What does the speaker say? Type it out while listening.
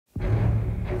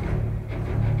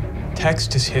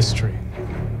Text is history.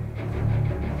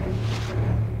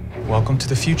 Welcome to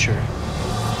the future.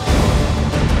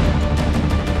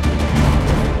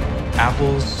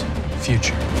 Apple's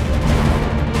future.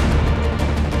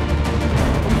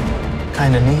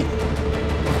 Kinda neat.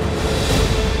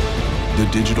 The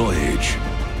digital age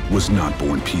was not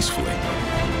born peacefully.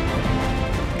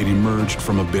 It emerged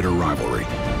from a bitter rivalry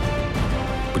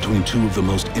between two of the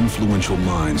most influential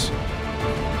minds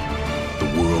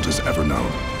the world has ever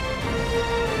known.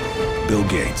 Bill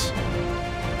Gates,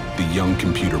 the young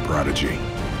computer prodigy.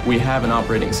 We have an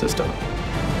operating system.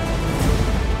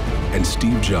 And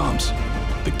Steve Jobs,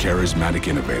 the charismatic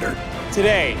innovator.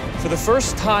 Today, for the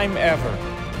first time ever,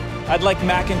 I'd like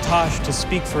Macintosh to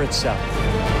speak for itself.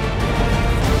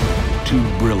 Two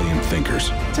brilliant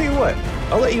thinkers. Tell you what,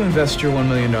 I'll let you invest your $1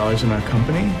 million in our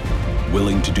company.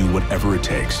 Willing to do whatever it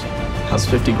takes. How's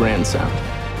 50 grand sound?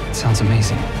 It sounds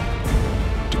amazing.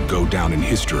 To go down in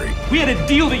history. We had a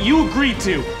deal that you agreed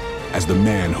to. As the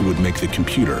man who would make the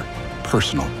computer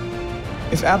personal.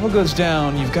 If Apple goes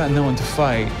down, you've got no one to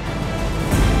fight.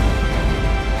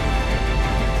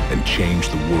 And change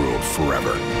the world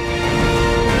forever.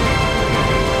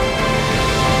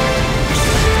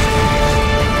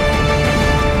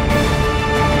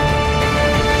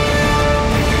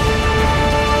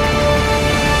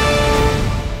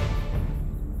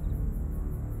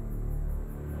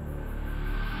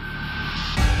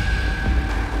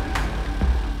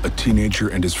 A teenager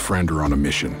and his friend are on a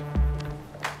mission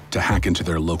to hack into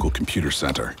their local computer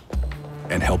center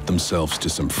and help themselves to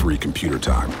some free computer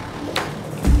time.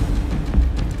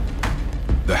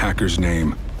 The hacker's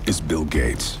name is Bill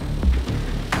Gates.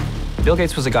 Bill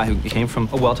Gates was a guy who came from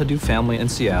a well-to-do family in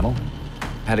Seattle,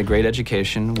 had a great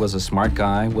education, was a smart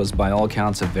guy, was by all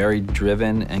accounts a very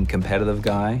driven and competitive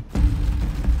guy.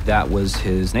 That was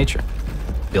his nature.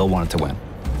 Bill wanted to win.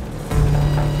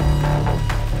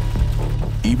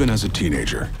 Even as a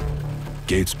teenager,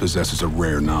 Gates possesses a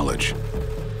rare knowledge.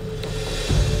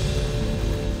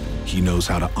 He knows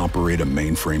how to operate a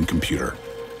mainframe computer.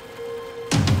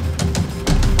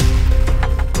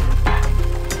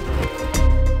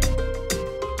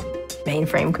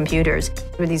 Mainframe computers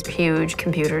were these huge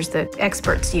computers that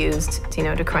experts used,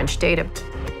 to crunch data.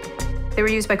 They were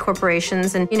used by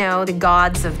corporations, and, the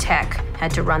gods of tech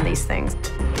had to run these things.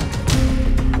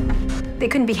 They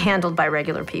couldn't be handled by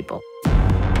regular people.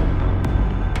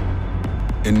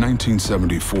 In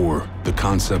 1974, the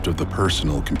concept of the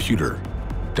personal computer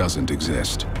doesn't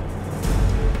exist.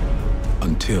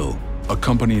 Until a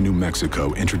company in New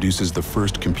Mexico introduces the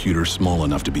first computer small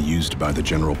enough to be used by the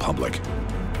general public.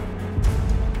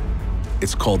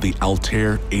 It's called the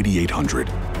Altair 8800.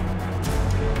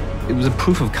 It was a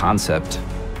proof of concept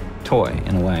toy,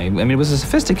 in a way. It was a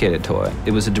sophisticated toy.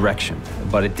 It was a direction,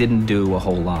 but it didn't do a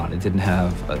whole lot. It didn't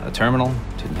have a terminal,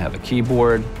 didn't have a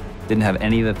keyboard, didn't have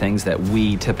any of the things that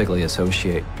we typically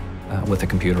associate with a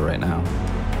computer right now.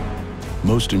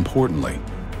 Most importantly,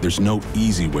 there's no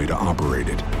easy way to operate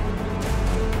it.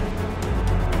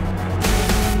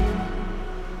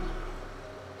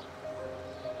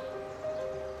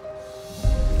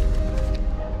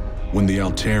 When the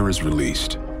Altair is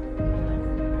released,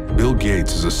 Bill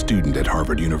Gates is a student at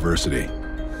Harvard University.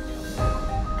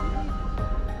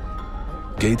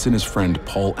 Gates and his friend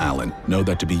Paul Allen know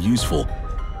that to be useful,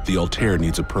 the Altair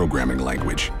needs a programming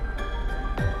language.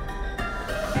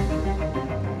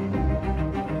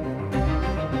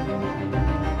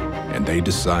 And they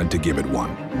decide to give it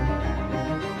one.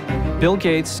 Bill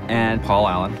Gates and Paul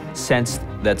Allen sensed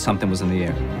that something was in the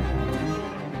air.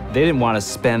 They didn't want to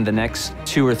spend the next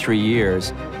 2 or 3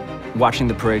 years watching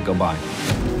the parade go by.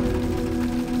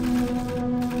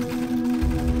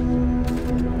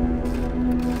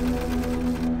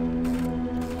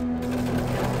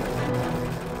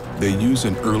 They use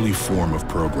an early form of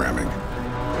programming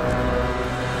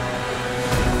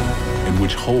in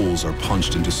which holes are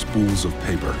punched into spools of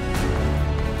paper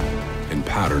in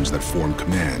patterns that form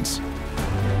commands.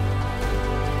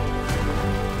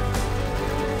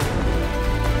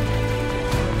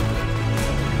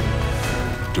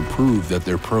 To prove that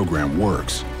their program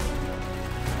works,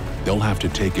 they'll have to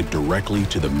take it directly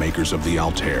to the makers of the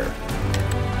Altair.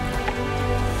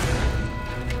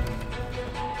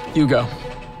 You go.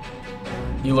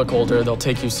 You look older, they'll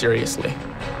take you seriously.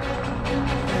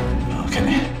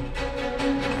 Okay.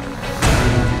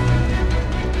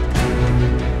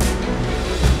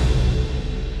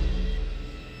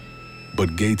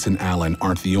 But Gates and Allen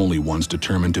aren't the only ones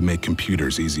determined to make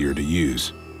computers easier to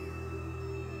use.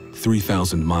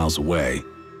 3,000 miles away,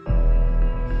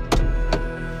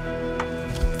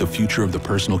 the future of the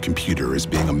personal computer is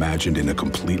being imagined in a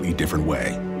completely different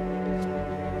way.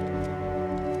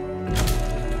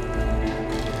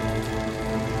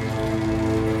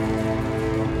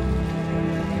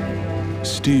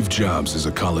 Steve Jobs is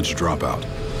a college dropout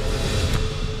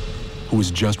who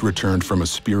has just returned from a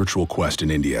spiritual quest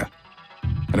in India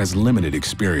and has limited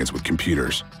experience with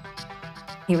computers.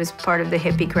 He was part of the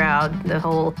hippie crowd, the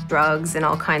whole drugs and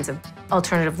all kinds of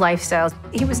alternative lifestyles.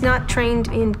 He was not trained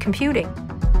in computing.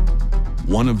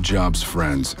 One of Jobs'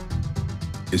 friends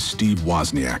is Steve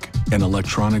Wozniak, an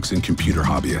electronics and computer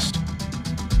hobbyist,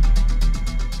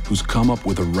 who's come up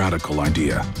with a radical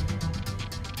idea.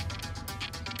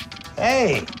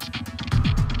 Hey,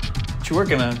 What you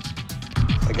working on?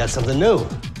 I got something new.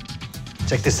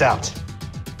 Check this out.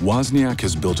 Wozniak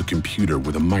has built a computer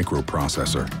with a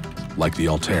microprocessor, like the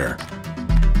Altair.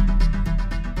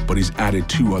 But he's added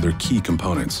two other key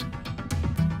components: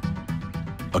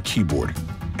 a keyboard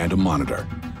and a monitor.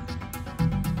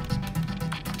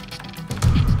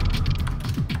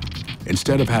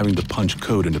 Instead of having to punch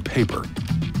code into paper,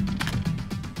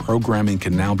 programming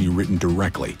can now be written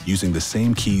directly using the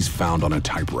same keys found on a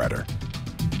typewriter.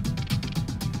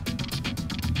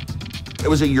 It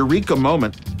was a eureka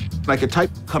moment. I could type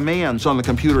commands on the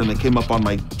computer and they came up on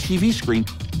my TV screen.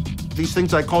 These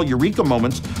things I call eureka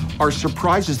moments are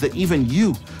surprises that even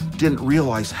you didn't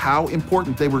realize how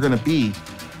important they were going to be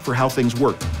for how things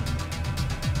work.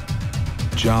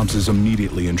 Jobs is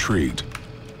immediately intrigued.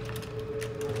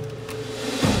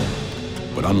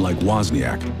 But unlike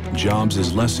Wozniak, Jobs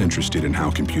is less interested in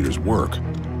how computers work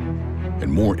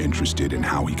and more interested in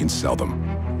how he can sell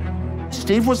them.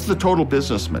 Steve was the total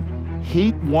businessman.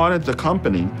 He wanted the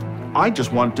company. I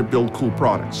just wanted to build cool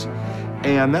products.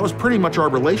 And that was pretty much our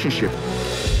relationship.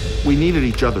 We needed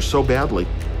each other so badly.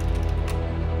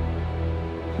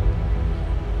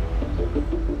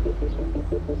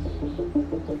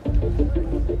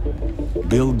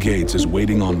 Bill Gates is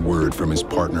waiting on word from his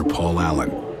partner Paul Allen,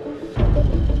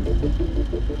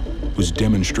 who's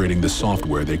demonstrating the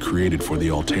software they created for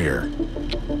the Altair.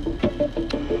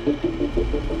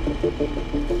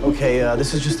 Okay,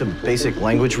 this is just a basic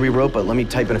language we wrote, but let me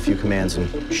type in a few commands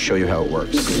and show you how it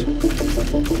works.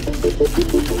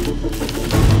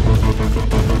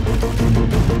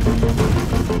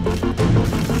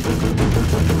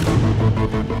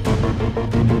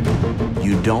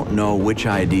 You don't know which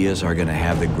ideas are going to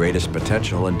have the greatest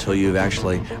potential until you've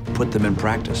actually put them in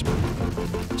practice.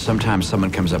 Sometimes someone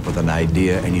comes up with an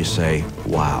idea and you say,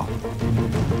 wow,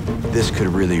 this could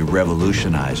really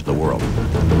revolutionize the world.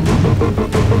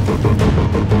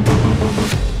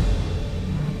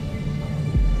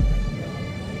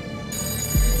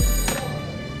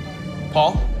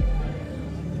 Paul?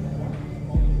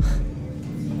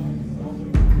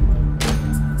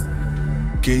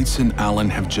 Gates and Allen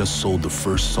have just sold the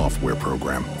first software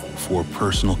program for a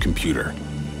personal computer.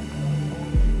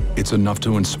 It's enough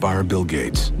to inspire Bill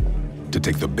Gates to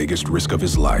take the biggest risk of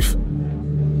his life.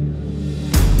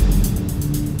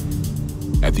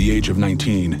 At the age of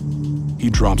 19, he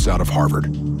drops out of Harvard,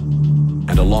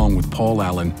 and along with Paul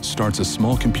Allen, starts a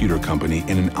small computer company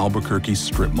in an Albuquerque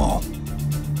strip mall.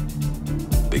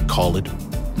 They call it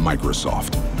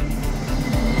Microsoft.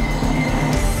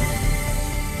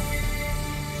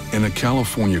 In a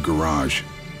California garage,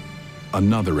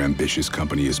 another ambitious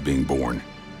company is being born.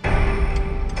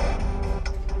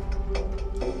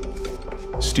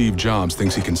 Steve Jobs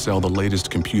thinks he can sell the latest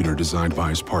computer designed by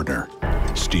his partner,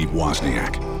 Steve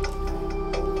Wozniak.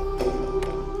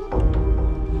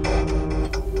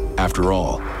 After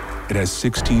all, it has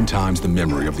 16 times the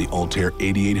memory of the Altair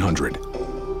 8800.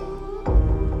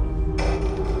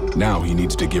 Now he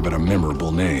needs to give it a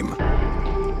memorable name.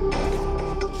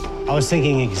 I was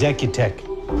thinking Executech.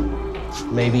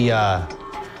 Maybe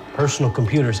Personal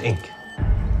Computers, Inc.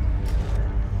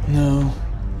 No.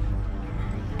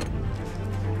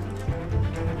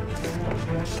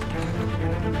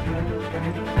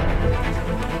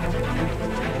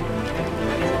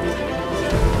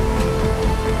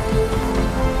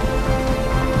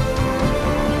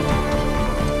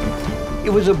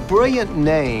 It was a brilliant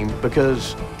name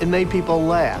because it made people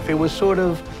laugh. It was sort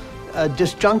of a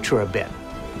disjuncture a bit.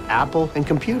 Apple and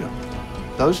computer.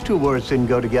 Those two words didn't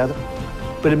go together,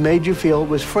 but it made you feel it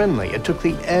was friendly. It took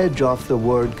the edge off the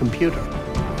word computer.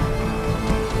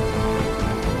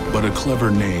 But a clever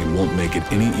name won't make it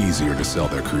any easier to sell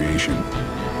their creation.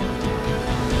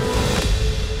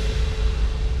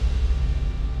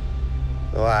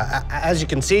 Well, as you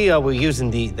can see, we're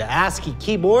using the ASCII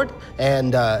keyboard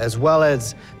and as well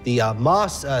as the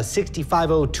MOS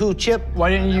 6502 chip. Why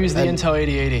didn't you use the Intel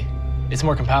 8080? It's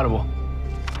more compatible.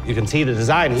 You can see the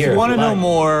design here. If you want to know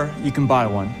more, you can buy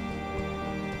one.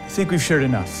 I think we've shared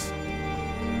enough.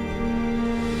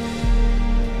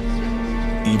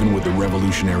 Even with the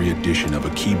revolutionary addition of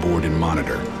a keyboard and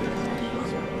monitor,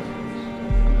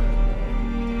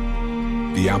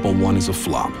 The Apple I is a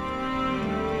flop.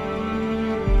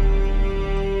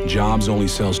 Jobs only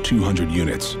sells 200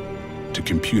 units to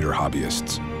computer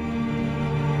hobbyists.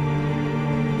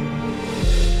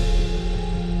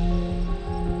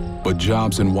 But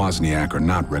Jobs and Wozniak are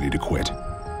not ready to quit.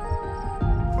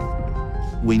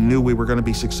 We knew we were going to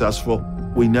be successful.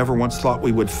 We never once thought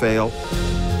we would fail.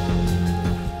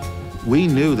 We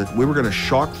knew that we were going to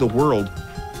shock the world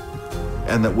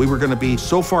and that we were going to be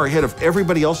so far ahead of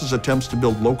everybody else's attempts to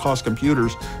build low-cost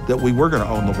computers that we were going to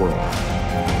own the world.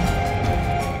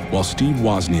 While Steve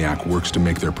Wozniak works to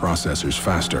make their processors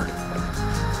faster,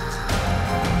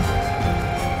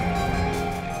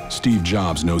 Steve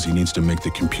Jobs knows he needs to make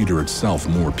the computer itself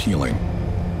more appealing.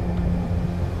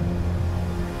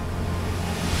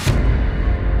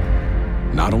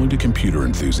 Not only to computer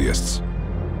enthusiasts,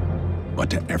 but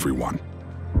to everyone.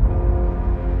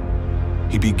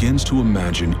 He begins to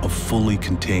imagine a fully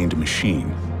contained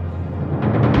machine,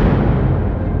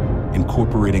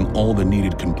 incorporating all the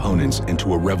needed components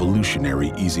into a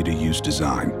revolutionary, easy-to-use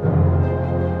design.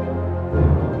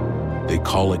 They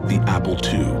call it the Apple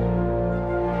II.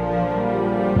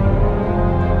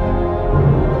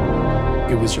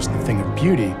 It was just a thing of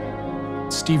beauty.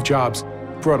 Steve Jobs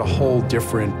brought a whole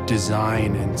different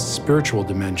design and spiritual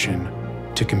dimension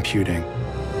to computing.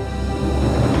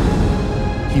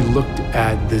 He looked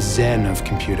at the zen of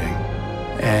computing,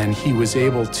 and he was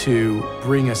able to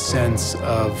bring a sense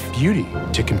of beauty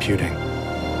to computing.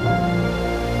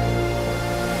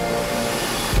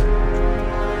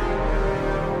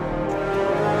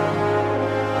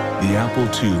 The Apple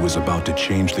II was about to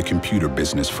change the computer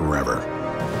business forever.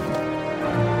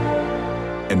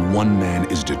 And one man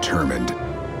is determined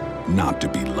not to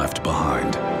be left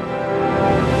behind.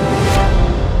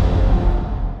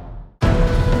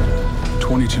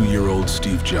 22-year-old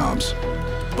Steve Jobs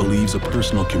believes a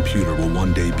personal computer will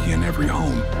one day be in every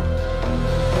home.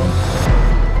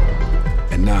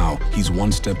 And now he's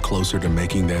one step closer to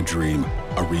making that dream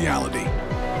a reality.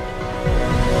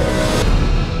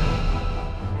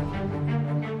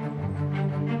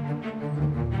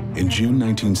 In June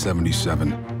 1977,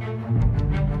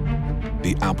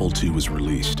 the Apple II was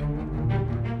released,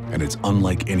 and it's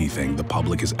unlike anything the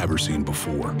public has ever seen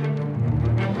before.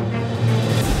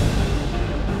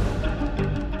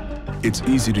 Its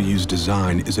easy-to-use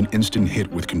design is an instant hit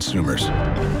with consumers.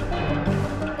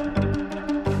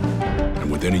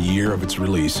 And within a year of its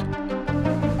release,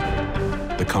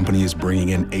 the company is bringing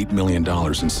in $8 million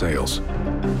in sales.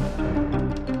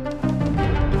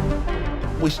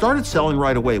 We started selling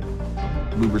right away.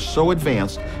 We were so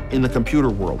advanced in the computer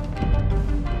world.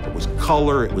 It was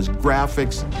color, it was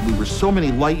graphics. We were so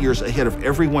many light years ahead of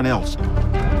everyone else.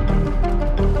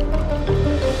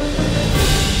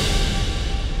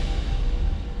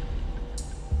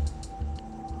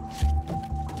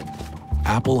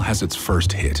 Apple has its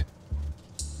first hit.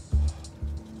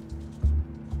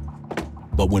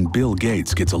 But when Bill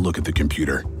Gates gets a look at the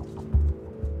computer,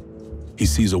 he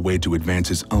sees a way to advance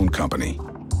his own company,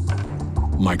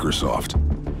 Microsoft.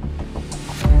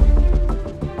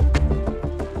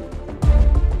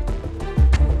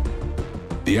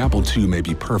 The Apple II may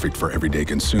be perfect for everyday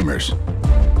consumers,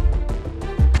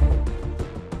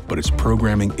 but its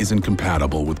programming isn't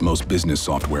compatible with most business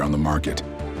software on the market.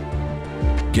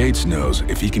 Gates knows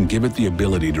if he can give it the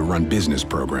ability to run business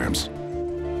programs,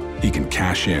 he can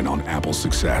cash in on Apple's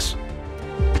success.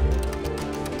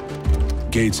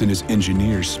 Gates and his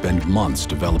engineers spend months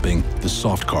developing the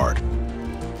soft card,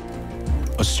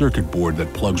 a circuit board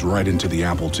that plugs right into the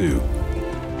Apple II,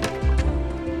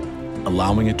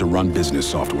 allowing it to run business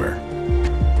software.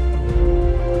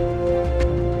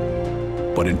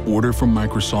 But in order for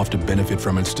Microsoft to benefit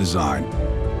from its design,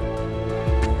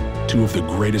 two of the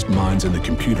greatest minds in the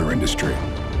computer industry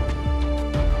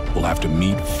will have to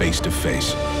meet face to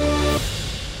face.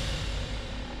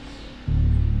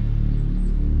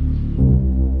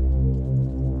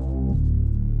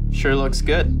 Sure looks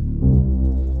good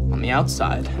on the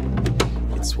outside.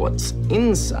 It's what's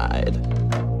inside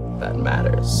that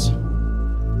matters.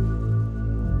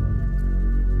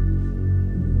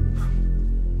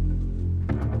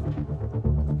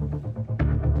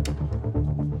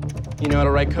 You know how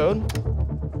to write code?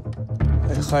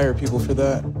 I hire people for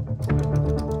that.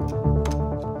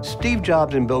 Steve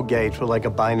Jobs and Bill Gates were like a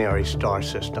binary star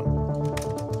system.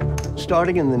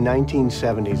 Starting in the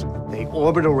 1970s, they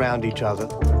orbit around each other.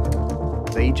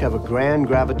 They each have a grand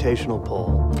gravitational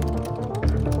pull.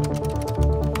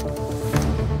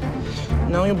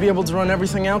 Now you'll be able to run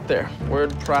everything out there.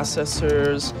 Word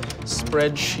processors,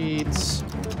 spreadsheets.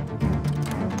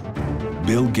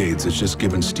 Bill Gates has just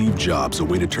given Steve Jobs a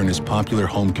way to turn his popular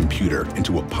home computer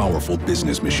into a powerful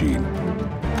business machine.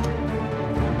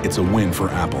 It's a win for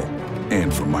Apple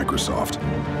and for Microsoft.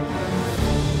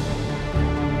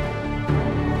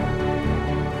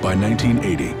 By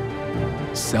 1980,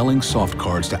 selling soft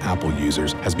cards to Apple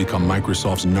users has become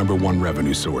Microsoft's #1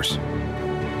 revenue source.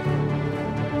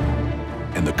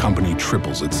 And the company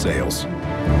triples its sales.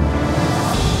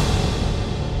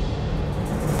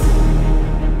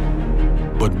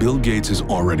 But Bill Gates is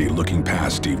already looking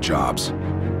past Steve Jobs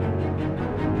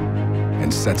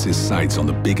and sets his sights on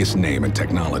the biggest name in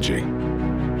technology,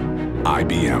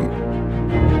 IBM.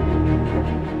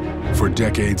 For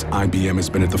decades, IBM has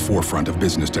been at the forefront of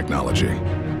business technology.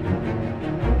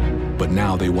 But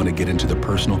now they want to get into the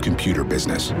personal computer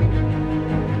business.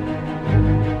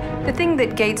 The thing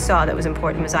that Gates saw that was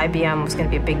important was IBM was going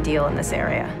to be a big deal in this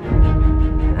area.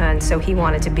 And so he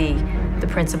wanted to be the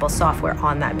principal software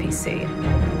on that PC.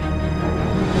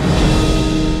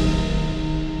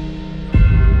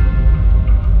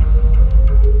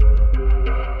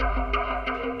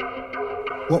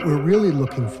 What we're really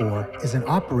looking for is an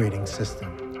operating system.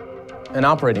 An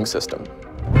operating system?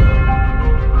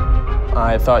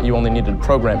 I thought you only needed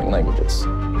programming languages.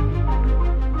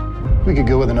 We could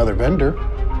go with another vendor.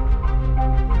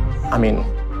 I mean,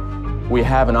 we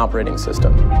have an operating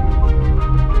system.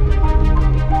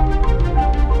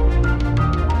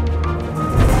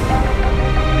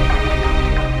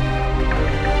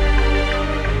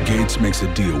 Gates makes a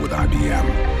deal with IBM.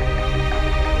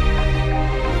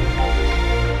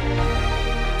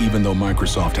 Even though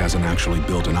Microsoft hasn't actually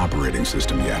built an operating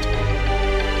system yet.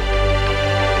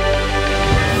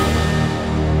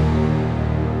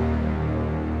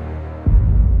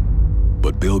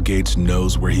 But Bill Gates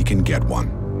knows where he can get one.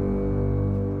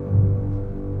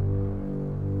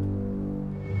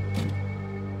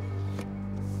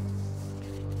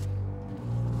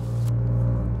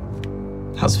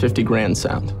 How's 50 grand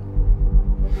sound?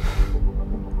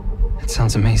 That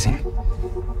sounds amazing.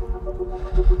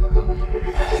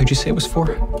 Who'd you say it was for?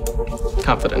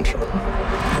 Confidential.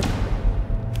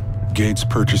 Gates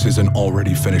purchases an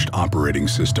already finished operating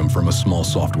system from a small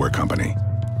software company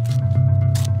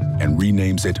and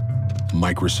renames it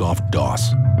Microsoft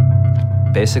DOS.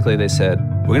 Basically, they said,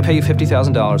 we're going to pay you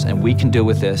 $50,000 and we can do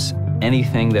with this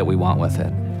anything that we want with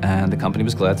it. And the company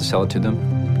was glad to sell it to them.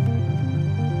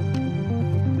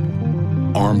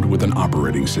 Armed with an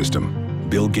operating system,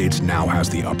 Bill Gates now has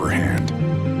the upper hand.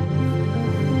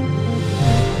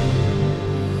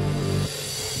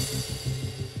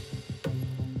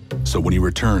 So when he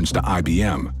returns to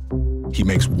IBM, he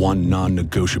makes one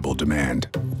non-negotiable demand.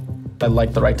 I'd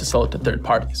like the right to sell it to third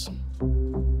parties.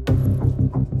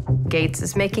 Gates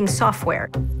is making software,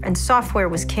 and software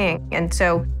was king. And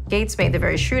so Gates made the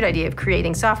very shrewd idea of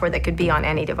creating software that could be on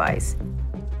any device.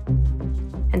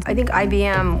 And I think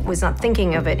IBM was not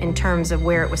thinking of it in terms of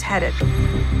where it was headed.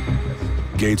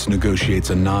 Gates negotiates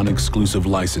a non-exclusive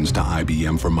license to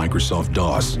IBM for Microsoft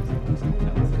DOS.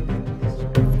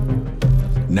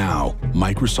 Now,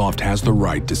 Microsoft has the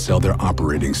right to sell their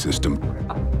operating system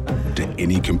to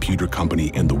any computer company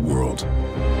in the world.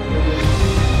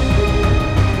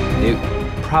 It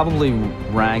probably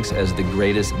ranks as the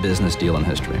greatest business deal in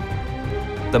history.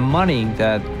 The money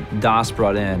that DOS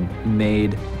brought in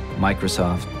made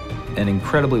Microsoft an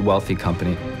incredibly wealthy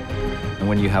company. And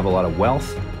when you have a lot of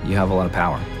wealth, you have a lot of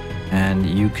power. And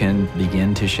you can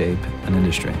begin to shape an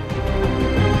industry.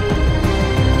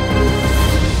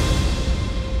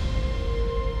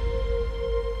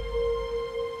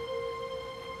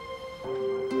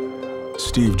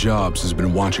 Steve Jobs has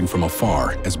been watching from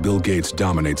afar as Bill Gates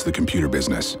dominates the computer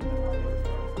business.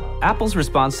 Apple's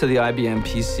response to the IBM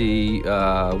PC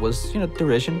was,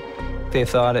 derision. They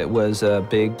thought it was a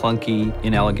big, clunky,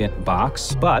 inelegant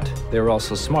box, but they were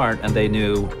also smart, and they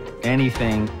knew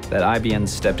anything that IBM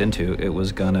stepped into, it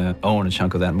was gonna own a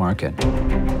chunk of that market.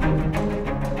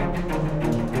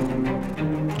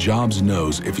 Jobs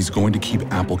knows if he's going to keep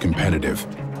Apple competitive,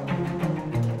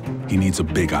 he needs a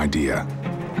big idea.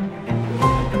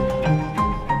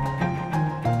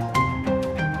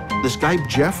 This guy,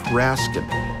 Jeff Raskin,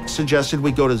 suggested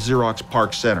we go to Xerox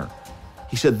PARC Center.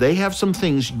 He said, they have some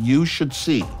things you should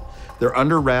see. They're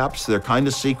under wraps, they're kind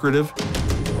of secretive.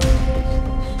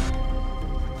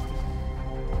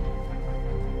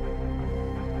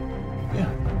 Yeah.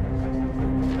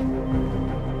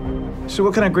 So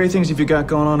what kind of great things have you got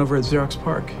going on over at Xerox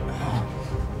PARC?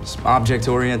 Some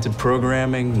object-oriented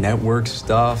programming, network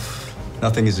stuff.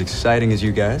 Nothing as exciting as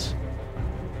you guys.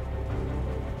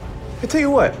 I tell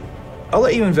you what, I'll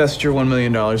let you invest your $1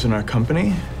 million in our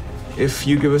company if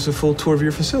you give us a full tour of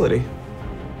your facility.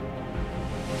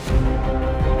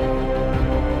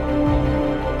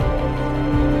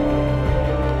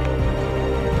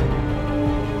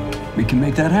 can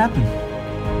make that happen.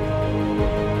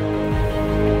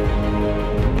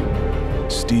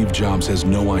 Steve Jobs has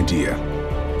no idea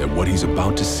that what he's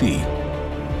about to see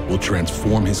will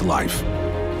transform his life,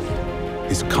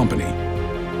 his company,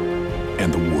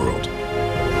 and the world.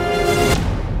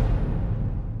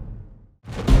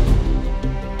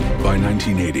 By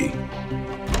 1980,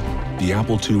 the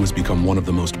Apple II has become one of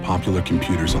the most popular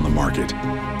computers on the market,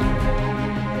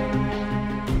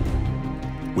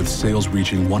 with sales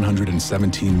reaching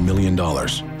 $117 million.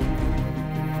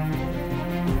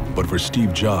 But for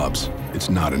Steve Jobs, it's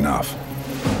not enough.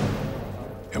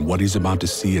 And what he's about to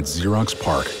see at Xerox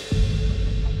PARC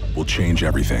will change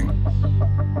everything.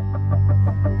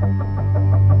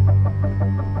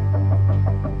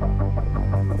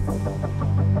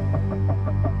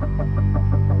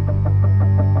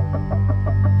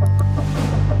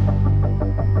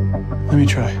 Let me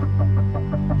try.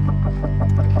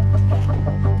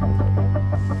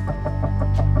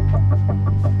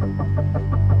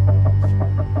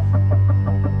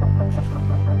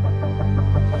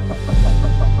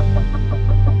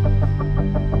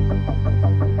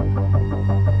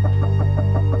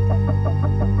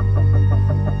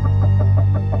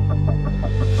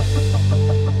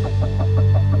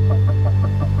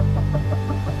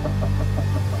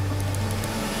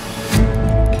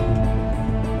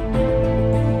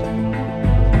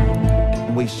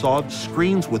 We saw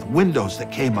screens with windows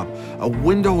that came up. A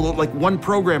window looked like one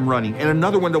program running and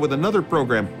another window with another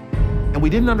program. And we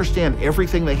didn't understand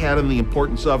everything they had and the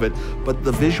importance of it, but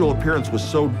the visual appearance was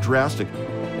so drastic.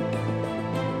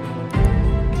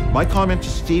 My comment to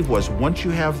Steve was, once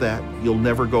you have that, you'll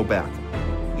never go back.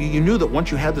 You knew that once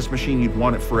you had this machine, you'd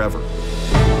want it forever.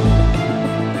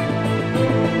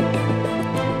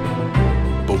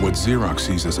 But what Xerox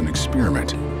sees as an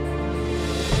experiment,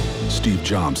 Steve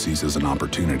Jobs sees as an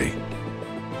opportunity.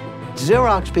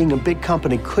 Xerox, being a big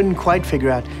company, couldn't quite figure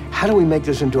out, how do we make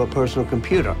this into a personal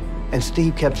computer? And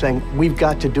Steve kept saying, we've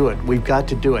got to do it, we've got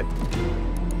to do it.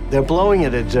 They're blowing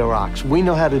it at Xerox. We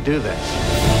know how to do this.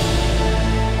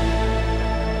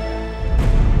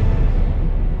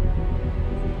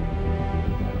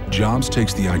 Jobs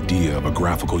takes the idea of a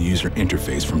graphical user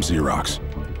interface from Xerox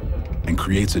and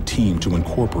creates a team to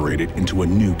incorporate it into a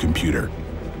new computer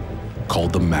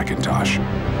called the Macintosh.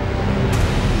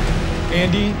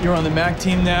 Andy, you're on the Mac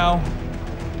team now.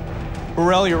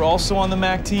 Burrell, you're also on the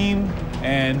Mac team.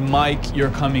 And Mike, you're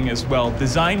coming as well.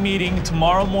 Design meeting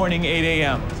tomorrow morning, 8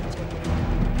 a.m.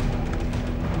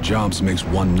 Jobs makes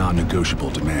one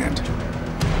non-negotiable demand.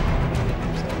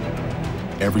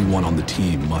 Everyone on the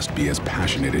team must be as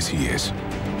passionate as he is.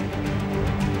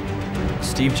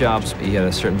 Steve Jobs, he had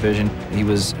a certain vision. He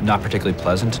was not particularly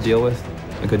pleasant to deal with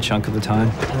a good chunk of the time.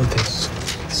 Oh, this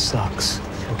sucks.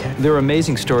 Okay. There were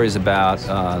amazing stories about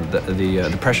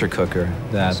the pressure cooker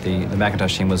that the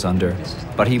Macintosh team was under,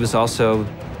 but he was also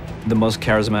the most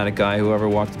charismatic guy who ever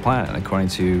walked the planet, according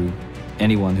to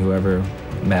anyone who ever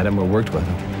met him or worked with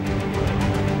him.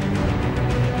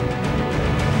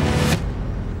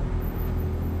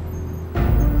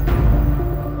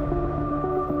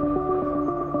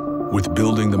 With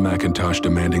building the Macintosh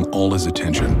demanding all his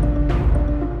attention,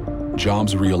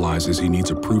 Jobs realizes he needs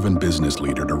a proven business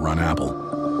leader to run Apple.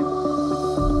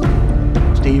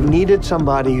 Steve needed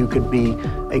somebody who could be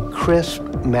a crisp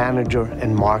manager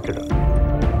and marketer.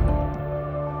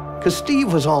 Because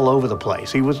Steve was all over the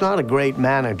place. He was not a great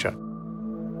manager.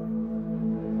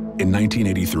 In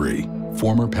 1983,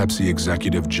 former Pepsi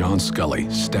executive John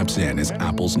Sculley steps in as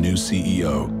Apple's new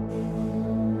CEO,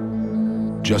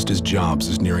 just as Jobs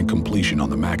is nearing completion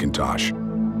on the Macintosh.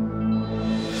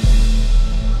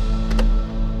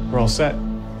 We're all set.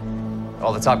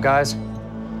 All the top guys?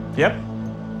 Yep.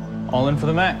 All in for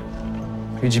the Mac.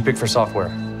 Who'd you pick for software?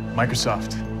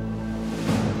 Microsoft.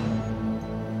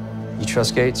 You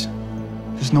trust Gates?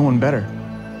 There's no one better.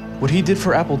 What he did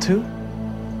for Apple II?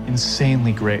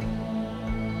 Insanely great.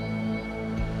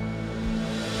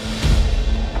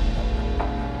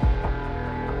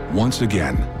 Once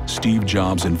again, Steve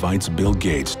Jobs invites Bill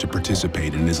Gates to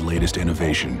participate in his latest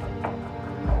innovation.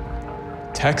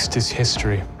 Text is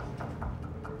history.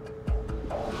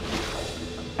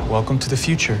 Welcome to the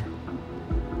future.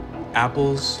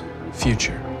 Apple's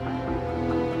future.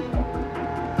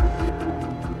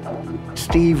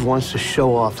 Steve wants to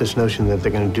show off this notion that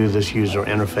they're going to do this user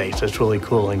interface. That's really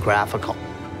cool and graphical.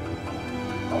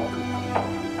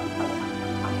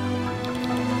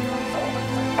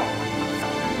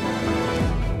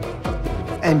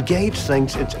 And Gates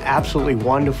thinks it's absolutely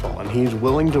wonderful, and he's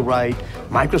willing to write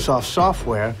Microsoft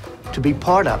software to be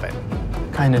part of it.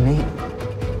 Kind of neat.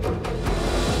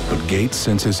 But Gates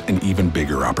senses an even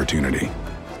bigger opportunity.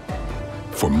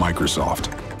 for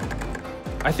Microsoft.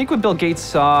 I think when Bill Gates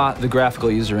saw the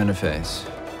graphical user interface,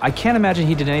 I can't imagine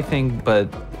he did anything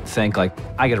but think like,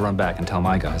 I gotta run back and tell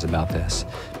my guys about this,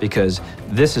 because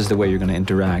this is the way you're gonna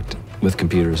interact with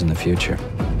computers in the future.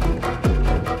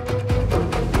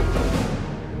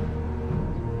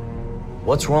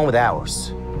 What's wrong with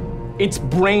ours? It's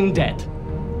brain dead.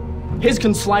 His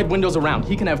can slide windows around.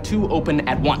 He can have two open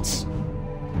at once.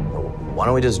 Why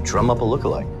don't we just drum up a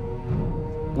lookalike?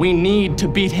 We need to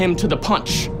beat him to the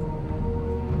punch.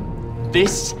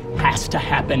 This has to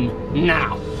happen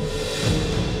now.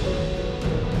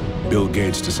 Bill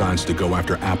Gates decides to go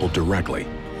after Apple directly.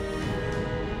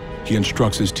 He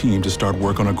instructs his team to start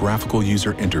work on a graphical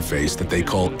user interface that they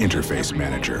call Interface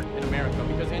Manager. In America,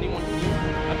 because anyone can use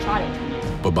it. A child can use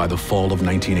it. But by the fall of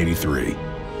 1983,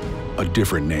 a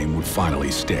different name would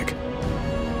finally stick: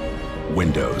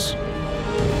 Windows.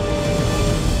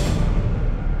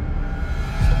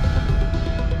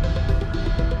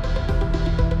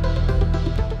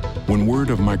 When word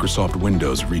of Microsoft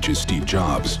Windows reaches Steve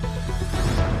Jobs,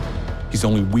 he's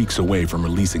only weeks away from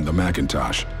releasing the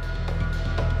Macintosh,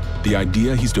 the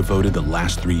idea he's devoted the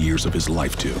last 3 years of his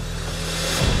life to.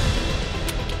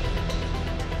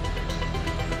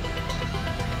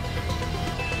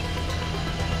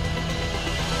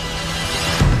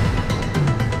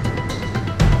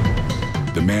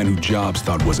 The man who Jobs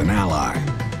thought was an ally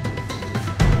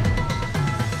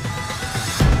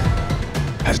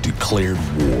has declared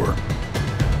war.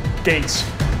 Gates,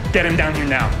 get him down here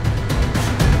now.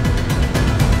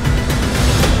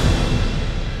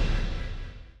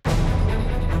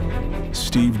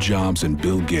 Steve Jobs and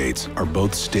Bill Gates are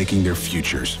both staking their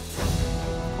futures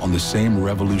on the same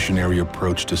revolutionary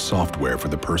approach to software for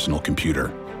the personal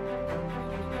computer.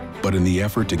 But in the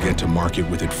effort to get to market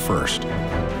with it first,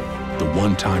 the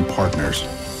one-time partners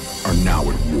are now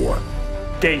at war.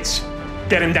 Gates,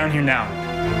 get him down here now.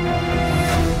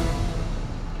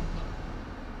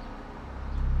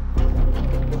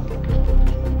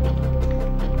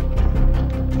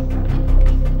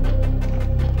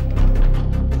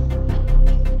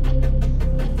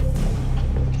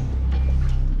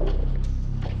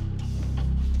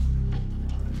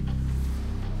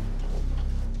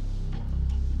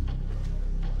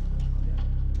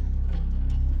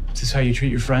 Is this how you treat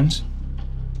your friends?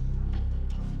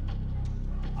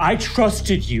 I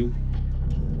trusted you.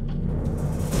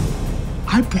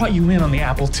 I brought you in on the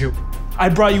Apple II. I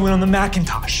brought you in on the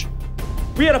Macintosh.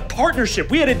 We had a partnership.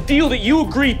 We had a deal that you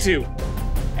agreed to.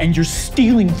 And you're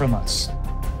stealing from us.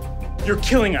 You're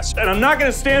killing us, and I'm not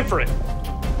gonna stand for it.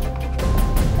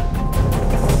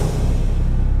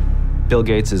 Bill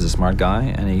Gates is a smart guy,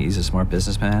 and he's a smart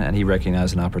businessman, and he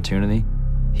recognized an opportunity.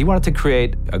 He wanted to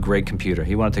create a great computer.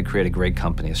 He wanted to create a great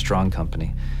company, a strong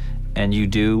company. And you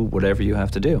do whatever you have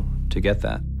to do to get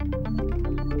that.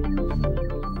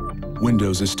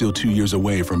 Windows is still 2 years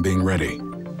away from being ready.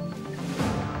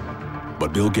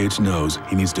 But Bill Gates knows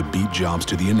he needs to beat Jobs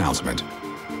to the announcement.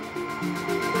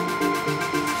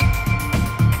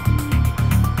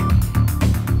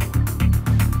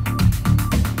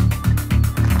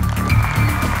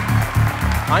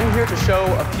 I'm here to show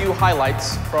a few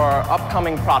highlights for our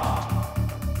upcoming product.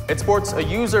 It sports a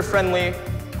user-friendly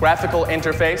graphical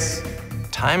interface.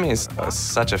 Timing is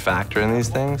such a factor in these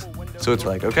things. So it's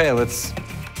like, okay, let's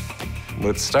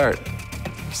start.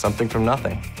 Something from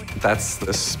nothing. That's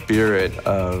the spirit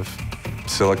of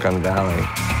Silicon Valley.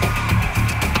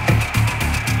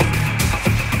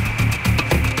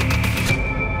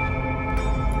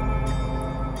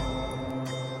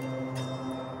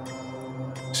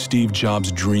 Steve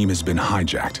Jobs' dream has been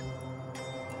hijacked.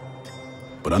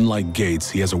 But unlike Gates,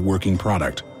 he has a working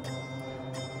product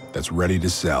that's ready to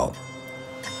sell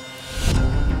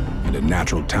and a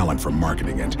natural talent for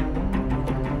marketing it.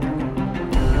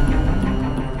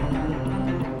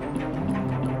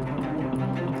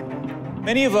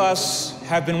 Many of us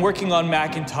have been working on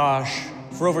Macintosh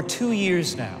for over 2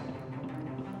 years now.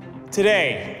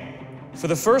 Today, for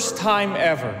the first time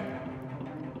ever,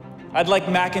 I'd like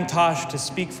Macintosh to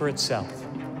speak for itself.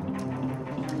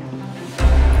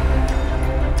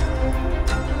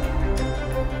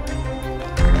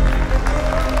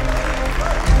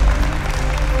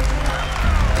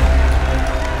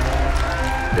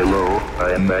 Hello,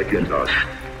 I am Macintosh.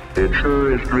 It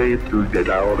sure is great to get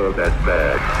out of that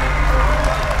bag.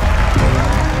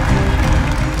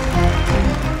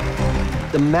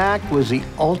 The Mac was the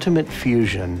ultimate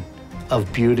fusion of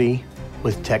beauty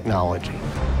with technology.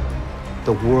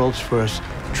 The world's first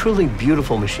truly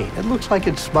beautiful machine. It looks like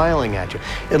it's smiling at you.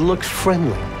 It looks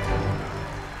friendly.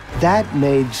 That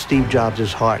made Steve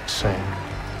Jobs' heart sing.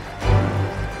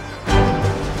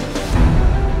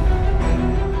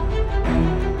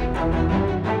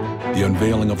 The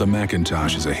unveiling of the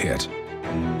Macintosh is a hit.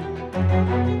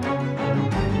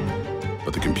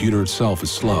 But the computer itself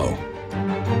is slow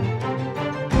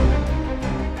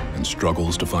and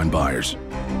struggles to find buyers.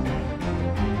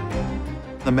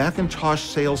 The Macintosh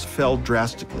sales fell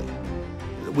drastically.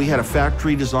 We had a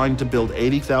factory designed to build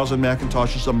 80,000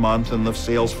 Macintoshes a month, and the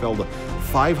sales fell to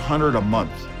 500 a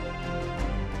month.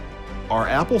 Our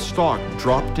Apple stock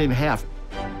dropped in half.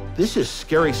 This is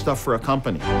scary stuff for a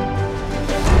company.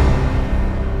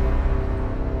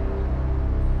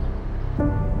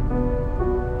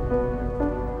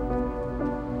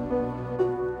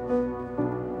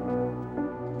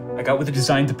 I got with the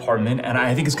design department, and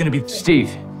I think it's gonna be... Steve,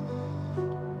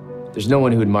 there's no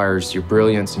one who admires your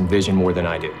brilliance and vision more than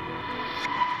I do.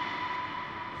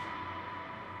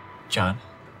 John,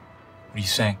 what are you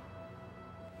saying?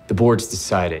 The board's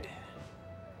decided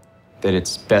that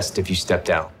it's best if you step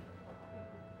down.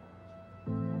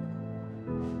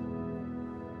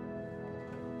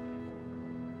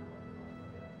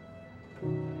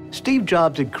 Steve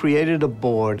Jobs had created a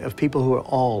board of people who are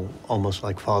all almost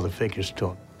like father figures to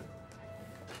him.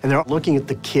 And they're looking at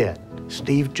the kid,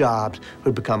 Steve Jobs, who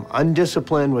had become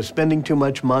undisciplined, was spending too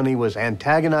much money, was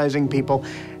antagonizing people,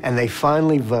 and they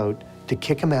finally vote to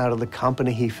kick him out of the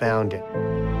company he founded.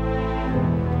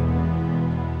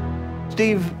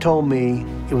 Steve told me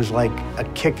it was like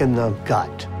a kick in the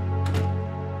gut.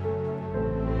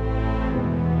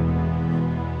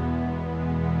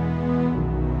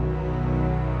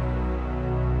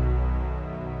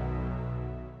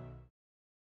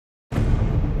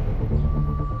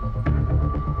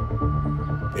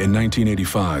 In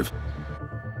 1985,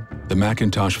 the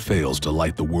Macintosh fails to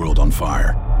light the world on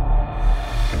fire.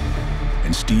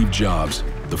 And Steve Jobs,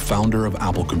 the founder of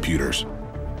Apple Computers,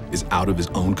 is out of his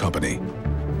own company.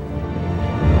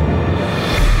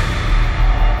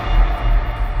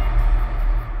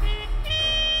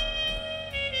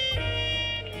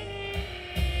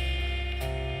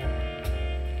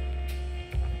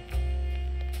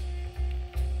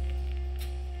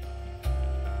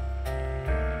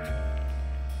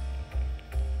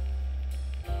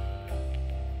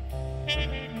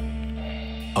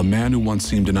 A man who once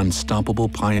seemed an unstoppable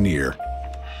pioneer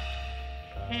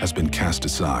has been cast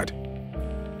aside.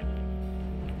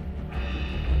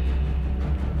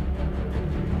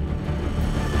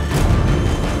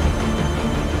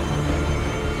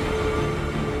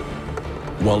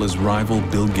 While his rival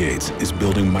Bill Gates is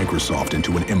building Microsoft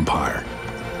into an empire,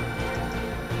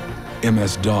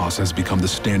 MS-DOS has become the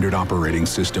standard operating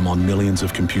system on millions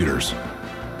of computers.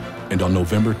 And on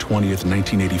November 20th,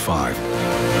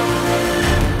 1985,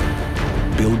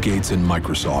 Bill Gates and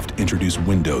Microsoft introduced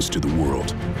Windows to the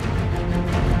world.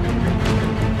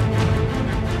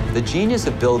 The genius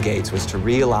of Bill Gates was to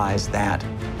realize that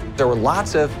there were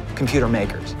lots of computer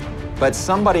makers, but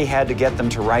somebody had to get them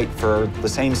to write for the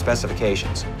same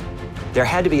specifications. There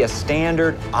had to be a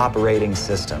standard operating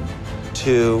system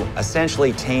to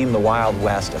essentially tame the Wild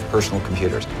West of personal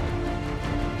computers.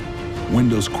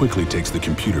 Windows quickly takes the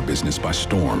computer business by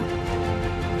storm.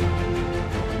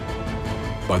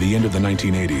 By the end of the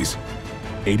 1980s,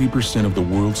 80% of the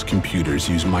world's computers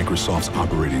use Microsoft's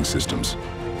operating systems,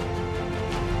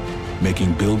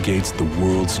 making Bill Gates the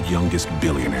world's youngest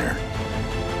billionaire.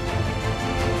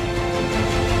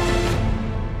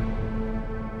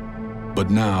 But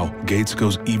now, Gates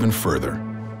goes even further.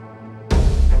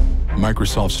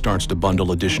 Microsoft starts to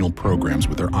bundle additional programs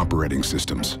with their operating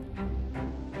systems.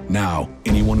 Now,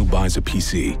 anyone who buys a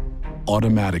PC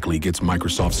automatically gets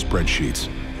Microsoft spreadsheets,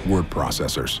 word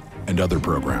processors, and other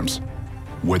programs,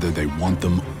 whether they want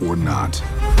them or not.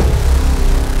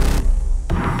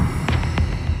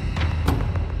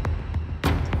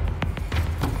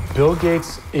 Bill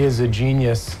Gates is a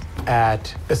genius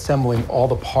at assembling all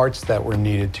the parts that were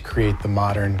needed to create the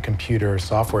modern computer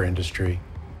software industry.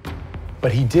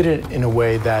 But he did it in a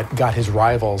way that got his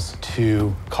rivals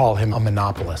to call him a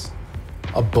monopolist,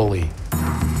 a bully.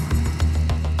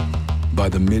 By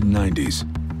the mid-90s,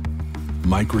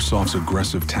 Microsoft's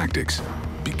aggressive tactics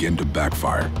begin to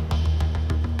backfire.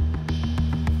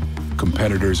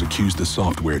 Competitors accuse the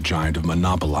software giant of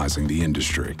monopolizing the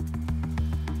industry.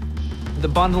 The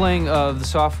bundling of the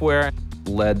software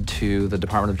led to the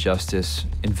Department of Justice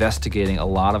investigating a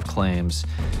lot of claims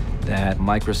that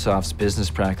Microsoft's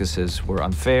business practices were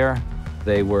unfair.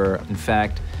 They were, in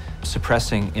fact,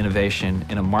 suppressing innovation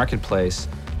in a marketplace.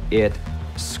 It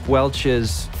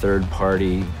squelches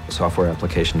third-party software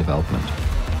application development.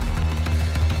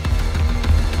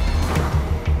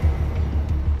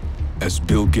 As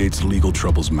Bill Gates' legal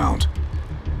troubles mount,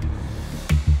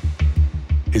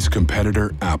 his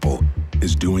competitor, Apple,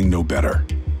 is doing no better.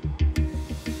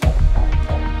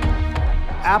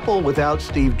 Apple without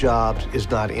Steve Jobs is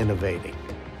not innovating.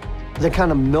 They're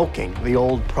kind of milking the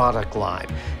old product line.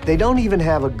 They don't even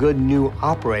have a good new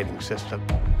operating system.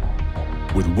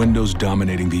 With Windows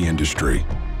dominating the industry,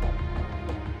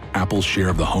 Apple's share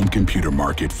of the home computer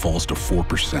market falls to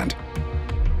 4%.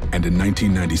 And in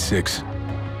 1996,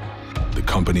 the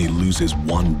company loses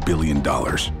 $1 billion.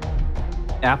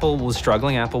 Apple was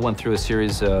struggling. Apple went through a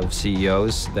series of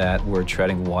CEOs that were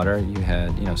treading water. You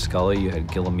had, Scully, you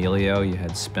had Gil Amelio, you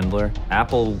had Spindler.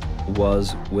 Apple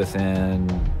was within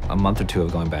a month or two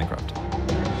of going bankrupt.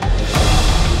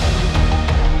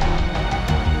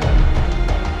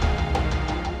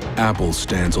 Apple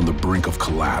stands on the brink of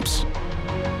collapse.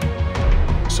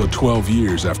 So 12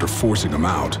 years after forcing him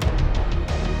out,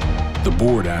 the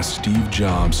board asked Steve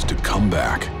Jobs to come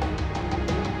back.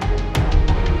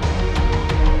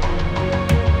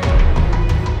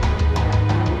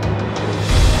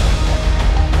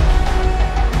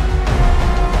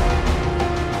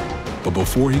 But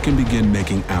before he can begin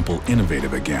making Apple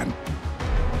innovative again,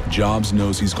 Jobs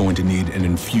knows he's going to need an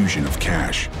infusion of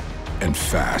cash, and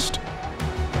fast.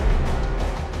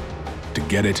 To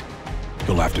get it,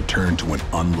 he'll have to turn to an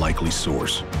unlikely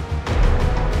source.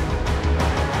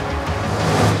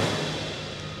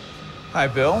 Hi,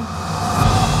 Bill.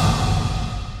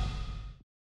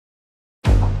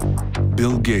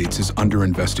 Bill Gates is under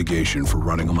investigation for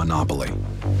running a monopoly.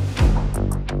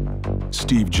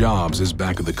 Steve Jobs is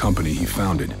back at the company he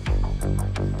founded,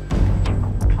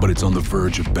 but it's on the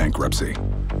verge of bankruptcy.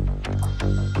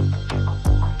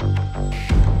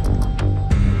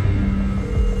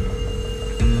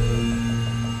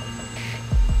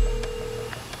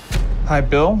 Hi,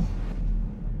 Bill.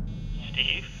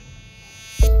 Steve?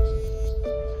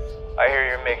 I hear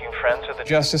you're making friends with the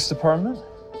Justice Department?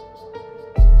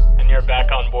 And you're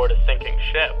back on board a sinking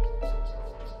ship.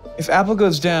 If Apple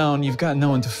goes down, you've got no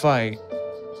one to fight.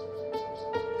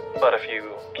 But if you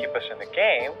keep us in the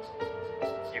game,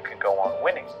 you can go on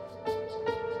winning.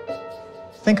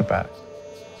 Think about it.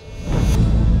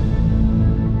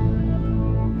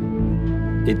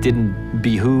 It didn't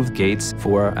behoove Gates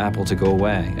for Apple to go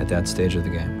away at that stage of the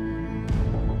game.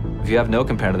 If you have no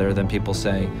competitor, then people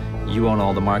say, you own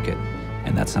all the market,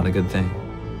 and that's not a good thing.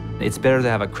 It's better to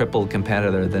have a crippled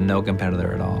competitor than no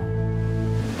competitor at all.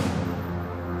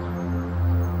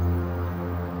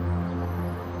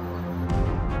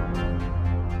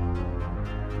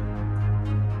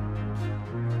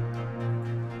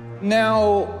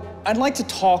 Now, I'd like to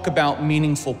talk about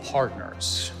meaningful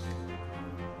partners.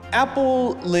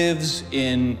 Apple lives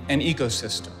in an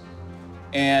ecosystem,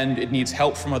 and it needs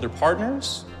help from other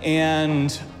partners.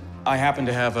 And I happen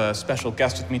to have a special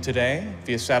guest with me today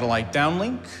via satellite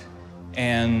downlink,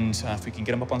 and if we can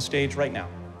get him up on stage right now.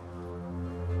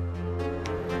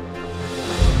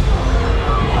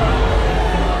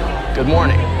 Good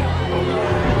morning.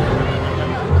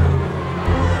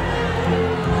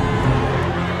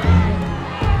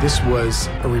 This was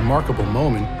a remarkable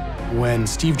moment when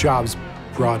Steve Jobs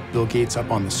brought Bill Gates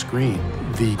up on the screen.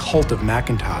 The cult of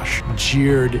Macintosh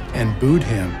jeered and booed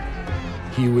him.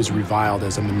 He was reviled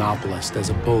as a monopolist, as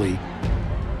a bully.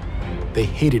 They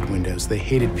hated Windows, they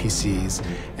hated PCs,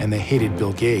 and they hated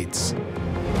Bill Gates.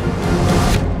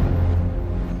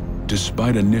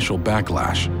 Despite initial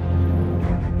backlash,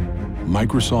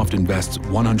 Microsoft invests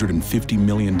 $150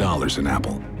 million in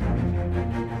Apple.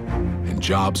 And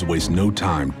Jobs wastes no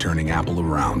time turning Apple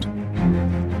around.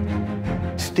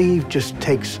 Steve just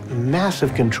takes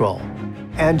massive control,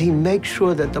 and he makes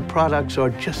sure that the products are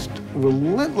just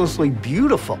relentlessly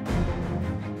beautiful,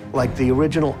 like the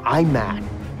original iMac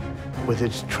with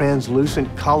its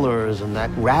translucent colors and that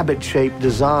rabbit-shaped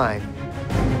design.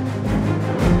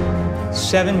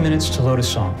 7 minutes to load a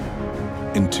song.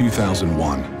 In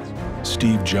 2001,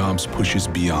 Steve Jobs pushes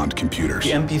beyond computers.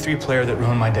 The MP3 player that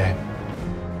ruined my day.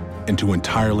 Into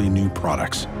entirely new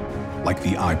products, like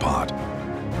the iPod.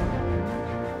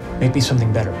 Make me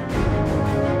something better.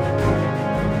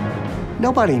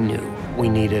 Nobody knew we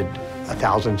needed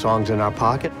 1,000 songs in our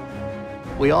pocket.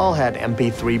 We all had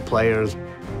MP3 players.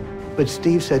 But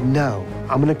Steve said, no,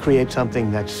 I'm going to create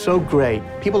something that's so great,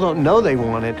 people don't know they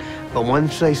want it, but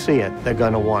once they see it, they're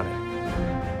going to want it.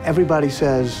 Everybody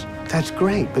says, that's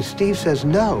great, but Steve says,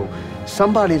 no,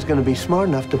 somebody's going to be smart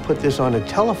enough to put this on a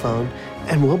telephone,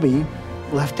 and we'll be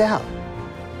left out.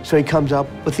 So he comes up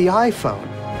with the iPhone.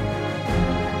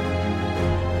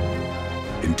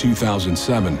 In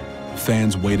 2007,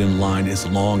 fans wait in line as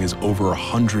long as over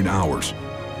 100 hours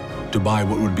to buy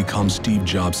what would become Steve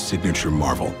Jobs' signature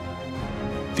marvel,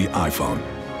 the iPhone.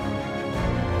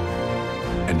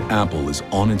 And Apple is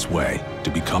on its way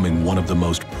to becoming one of the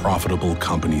most profitable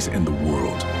companies in the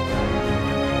world.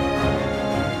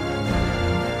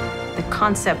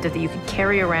 concept that you could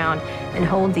carry around and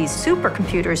hold these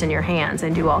supercomputers in your hands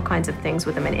and do all kinds of things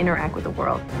with them and interact with the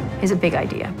world is a big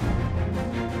idea.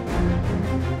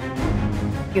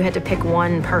 You had to pick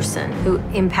one person who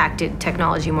impacted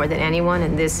technology more than anyone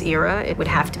in this era. It would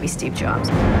have to be Steve Jobs.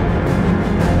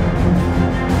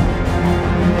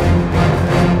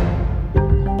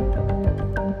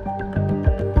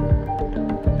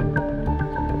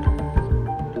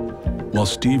 While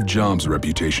Steve Jobs'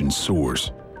 reputation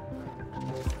soars,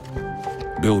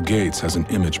 Bill Gates has an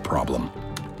image problem.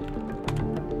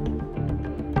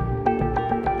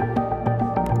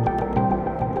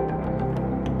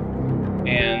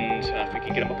 And if we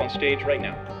can get him up on stage right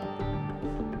now.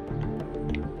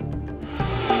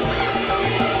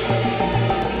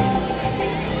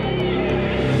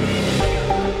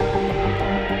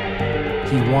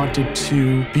 He wanted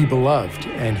to be beloved,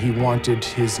 and he wanted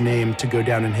his name to go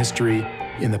down in history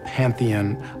in the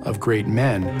pantheon of great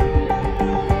men.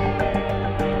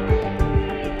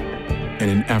 In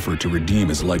an effort to redeem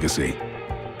his legacy,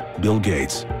 Bill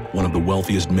Gates, one of the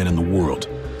wealthiest men in the world,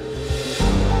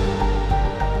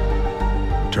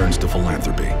 turns to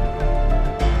philanthropy.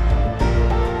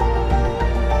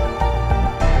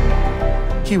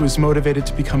 He was motivated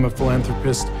to become a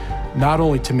philanthropist not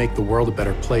only to make the world a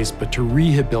better place, but to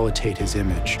rehabilitate his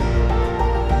image.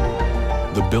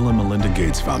 The Bill and Melinda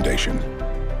Gates Foundation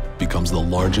becomes the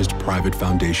largest private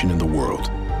foundation in the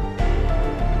world.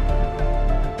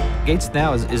 Gates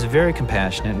now is very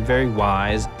compassionate and very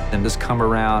wise, and has come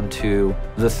around to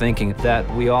the thinking that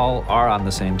we all are on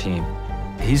the same team.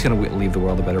 He's going to leave the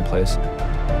world a better place.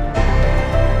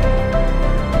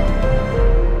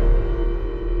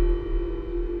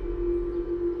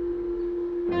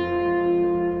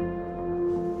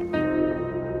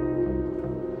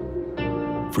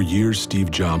 For years,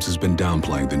 Steve Jobs has been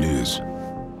downplaying the news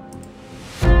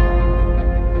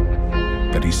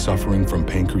that he's suffering from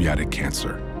pancreatic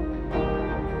cancer.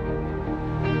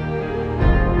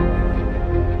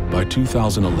 By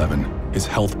 2011, his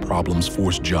health problems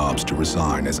forced Jobs to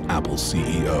resign as Apple's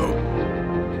CEO.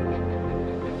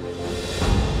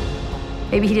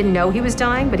 Maybe he didn't know he was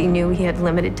dying, but he knew he had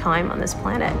limited time on this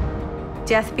planet.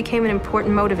 Death became an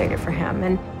important motivator for him.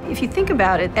 And if you think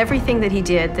about it, everything that he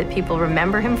did that people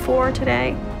remember him for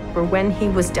today were when he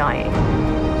was dying.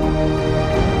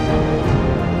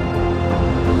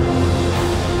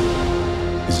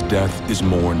 His death is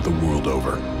mourned the world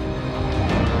over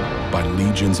by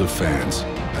legions of fans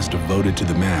as devoted to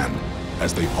the man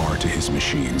as they are to his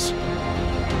machines.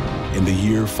 In the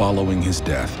year following his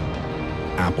death,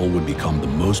 Apple would become the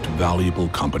most valuable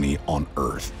company on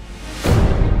Earth.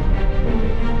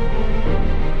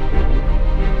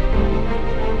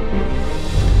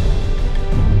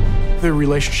 The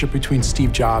relationship between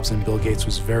Steve Jobs and Bill Gates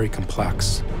was very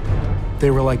complex. They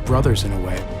were like brothers in a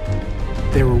way.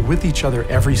 They were with each other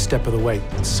every step of the way,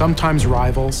 sometimes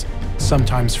rivals,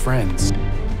 sometimes friends.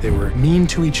 They were mean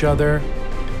to each other,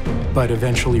 but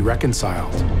eventually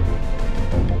reconciled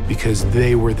because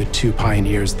they were the two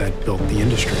pioneers that built the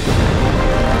industry.